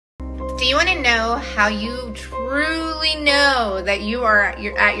Do you want to know how you truly know that you're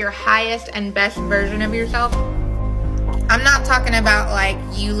at your highest and best version of yourself? I'm not talking about like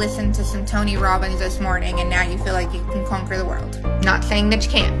you listened to some Tony Robbins this morning and now you feel like you can conquer the world. Not saying that you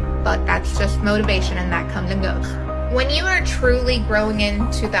can't, but that's just motivation and that comes and goes. When you are truly growing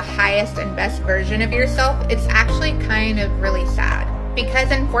into the highest and best version of yourself, it's actually kind of really sad. Because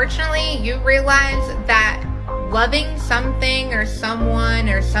unfortunately, you realize that loving something or someone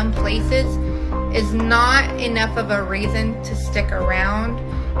or some places is not enough of a reason to stick around,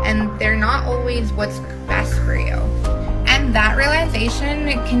 and they're not always what's best for you. And that realization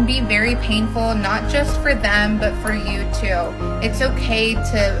can be very painful, not just for them, but for you too. It's okay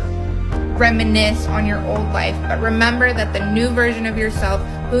to reminisce on your old life, but remember that the new version of yourself,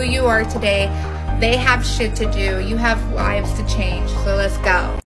 who you are today, they have shit to do. You have lives to change, so let's go.